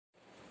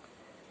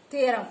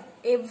theorem.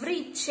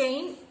 Every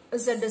chain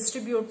is a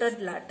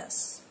distributed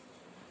lattice.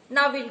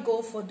 Now we'll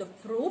go for the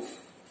proof.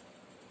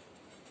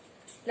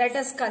 Let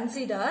us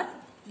consider,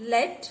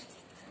 let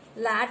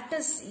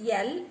lattice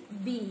L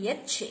be a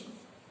chain.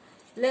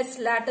 Let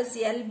lattice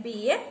L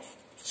be a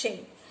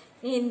chain.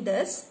 In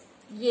this,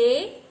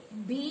 A,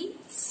 B,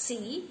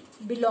 C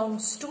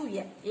belongs to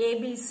L. A,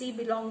 B, C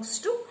belongs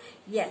to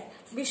L.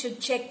 We should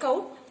check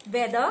out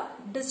whether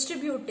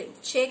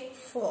distributive, check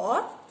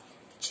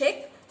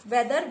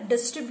whether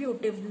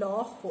distributive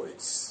law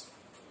holds.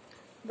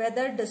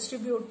 Whether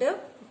distributive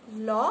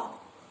law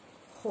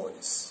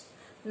holds.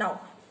 Now,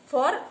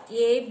 for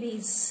A,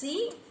 B,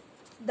 C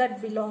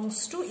that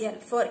belongs to L.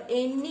 For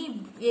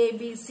any A,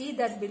 B, C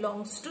that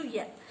belongs to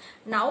L.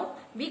 Now,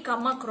 we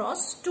come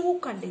across two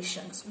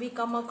conditions.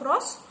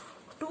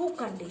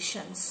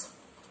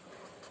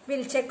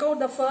 We'll check out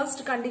the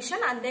first condition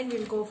and then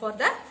we'll go for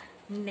the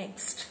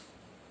next.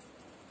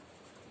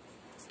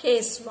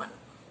 Case 1.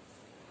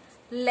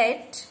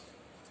 Let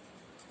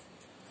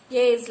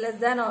A is less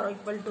than or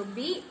equal to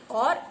B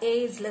or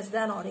A is less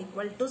than or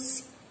equal to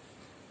C.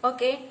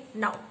 Okay.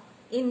 Now,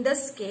 in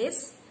this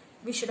case,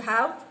 we should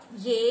have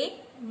A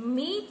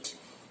meet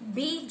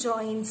B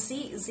join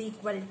C is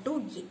equal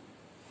to A.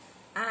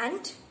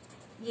 And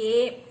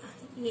A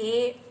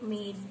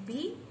meet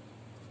B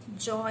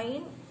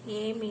join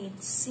A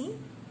meet C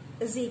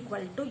is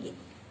equal to A.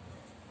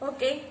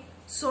 Okay.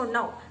 So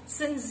now,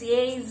 since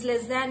A is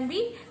less than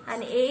B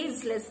and A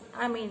is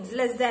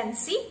less than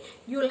C,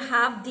 you will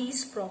have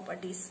these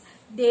properties.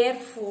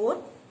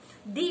 Therefore,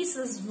 this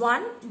is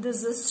 1,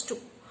 this is 2.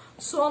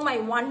 So my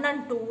 1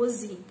 and 2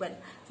 is equal.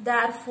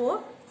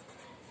 Therefore,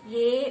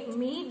 A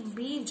meet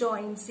B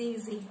join C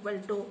is equal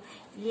to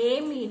A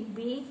meet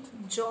B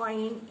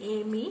join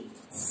A meet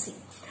C.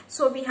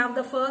 So we have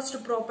the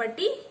first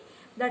property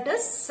that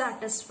is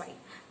satisfied.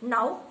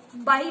 Now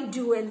by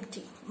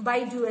duality,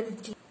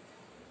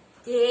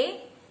 A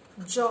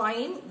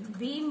join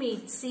B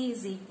meet C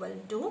is equal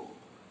to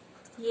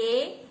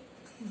A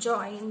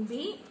join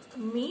B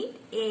meet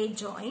A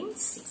join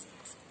C.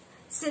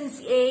 Since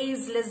A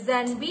is less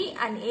than B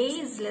and A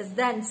is less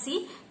than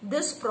C,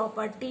 this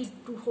property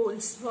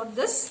holds for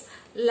this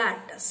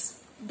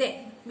lattice.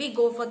 Then we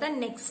go for the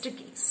next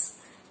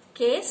case.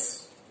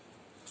 Case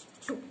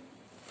 2.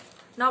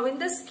 Now in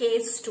this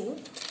case 2,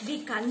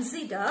 we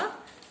consider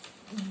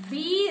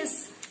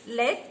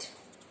let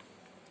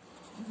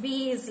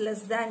B is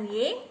less than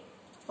A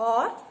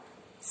or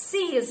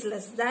C is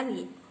less than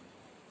A.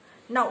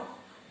 Now,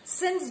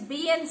 since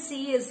B and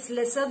C is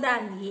lesser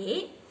than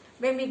A,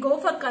 when we go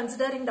for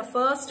considering the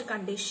first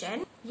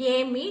condition,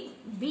 A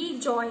meet B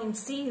join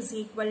C is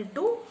equal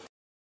to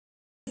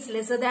is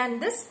lesser than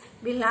this,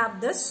 we'll have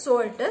this, so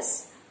it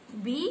is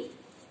B.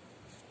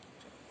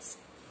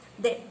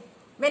 Then,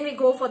 when we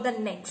go for the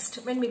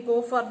next, then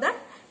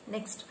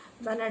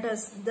it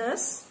is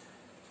this.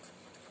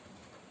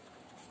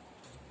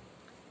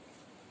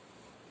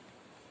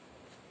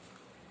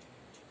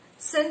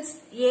 Since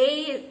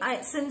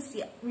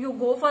you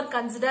go for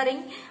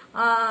considering,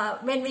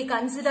 when we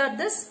consider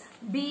this,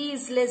 B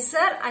is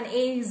lesser and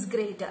A is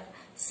greater.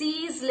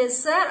 C is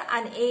lesser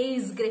and A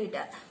is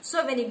greater.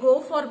 So when you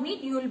go for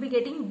meet, you will be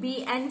getting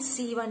B and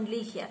C only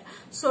here.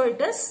 So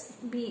it is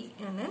B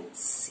and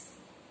C.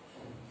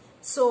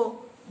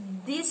 So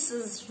this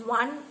is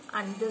 1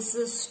 and this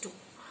is 2.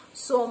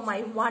 So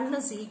my 1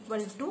 is equal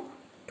to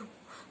 2.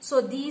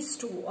 So these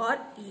two are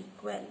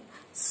equal.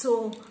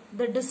 So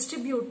the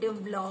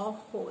distributive law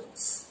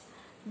holds.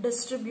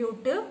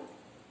 Distributive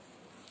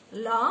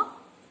law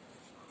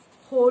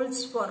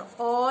holds for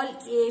all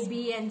A,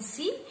 B and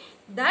C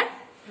that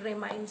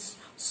remains.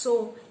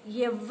 So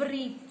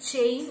every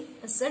chain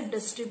is a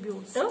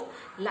distributive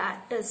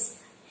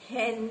lattice.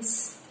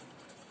 Hence,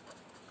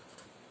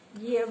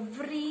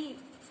 every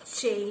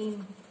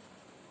chain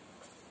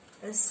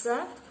is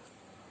a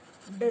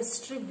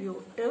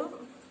distributive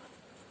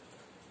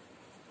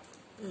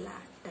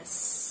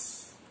lattice.